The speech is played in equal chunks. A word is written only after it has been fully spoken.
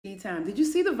time. Did you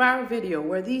see the viral video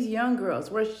where these young girls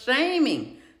were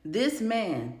shaming this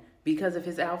man because of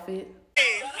his outfit?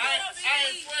 Hey, I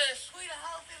ain't fresh.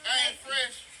 I ain't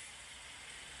fresh.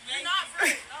 You're not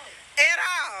fresh. No. At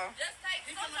all. Just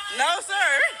take no, sir.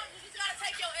 You just gotta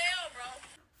take your L,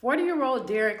 bro. 40-year-old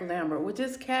Derrick Lambert was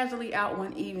just casually out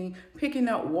one evening picking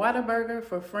up Whataburger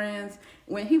for friends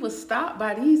when he was stopped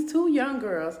by these two young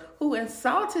girls who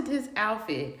insulted his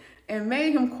outfit and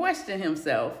made him question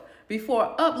himself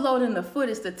before uploading the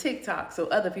footage to TikTok so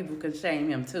other people could shame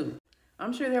him too.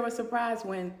 I'm sure they were surprised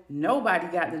when nobody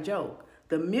got the joke.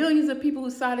 The millions of people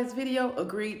who saw this video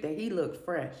agreed that he looked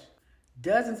fresh.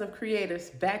 Dozens of creators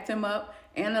backed him up,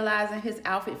 analyzing his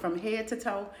outfit from head to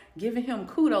toe, giving him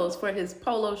kudos for his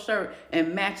polo shirt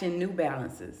and matching New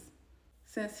Balances.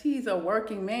 Since he's a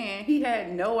working man, he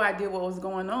had no idea what was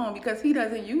going on because he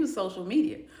doesn't use social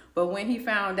media. But when he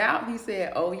found out, he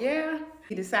said, oh yeah,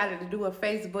 he decided to do a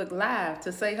Facebook Live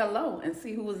to say hello and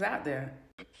see who was out there.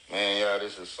 Man, y'all,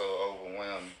 this is so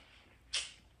overwhelming.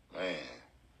 Man,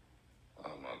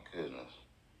 oh my goodness.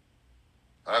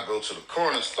 I go to the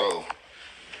corner store,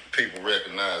 people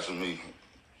recognizing me.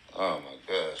 Oh my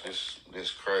gosh,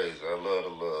 this crazy. I love the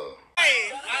love.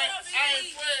 Hey, I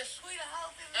ain't fresh.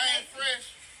 I ain't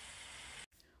fresh.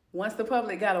 Once the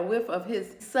public got a whiff of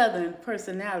his Southern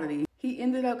personality, he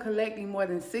ended up collecting more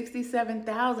than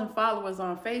 67,000 followers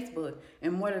on Facebook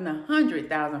and more than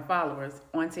 100,000 followers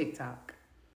on TikTok.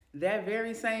 That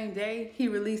very same day, he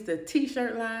released a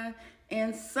t-shirt line,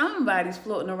 and somebody's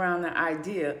floating around the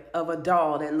idea of a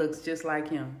doll that looks just like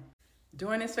him.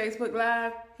 During his Facebook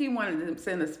Live, he wanted to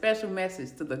send a special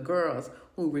message to the girls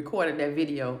who recorded that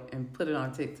video and put it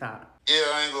on TikTok. Yeah,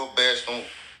 I ain't gonna bash them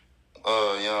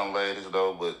young ladies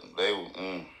though, but they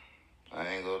I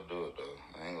ain't gonna do it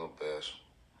though. I ain't gonna bash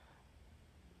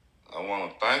them. I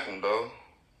wanna thank them though.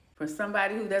 For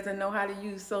somebody who doesn't know how to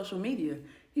use social media,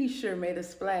 he sure made a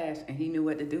splash and he knew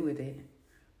what to do with it.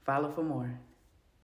 Follow for more.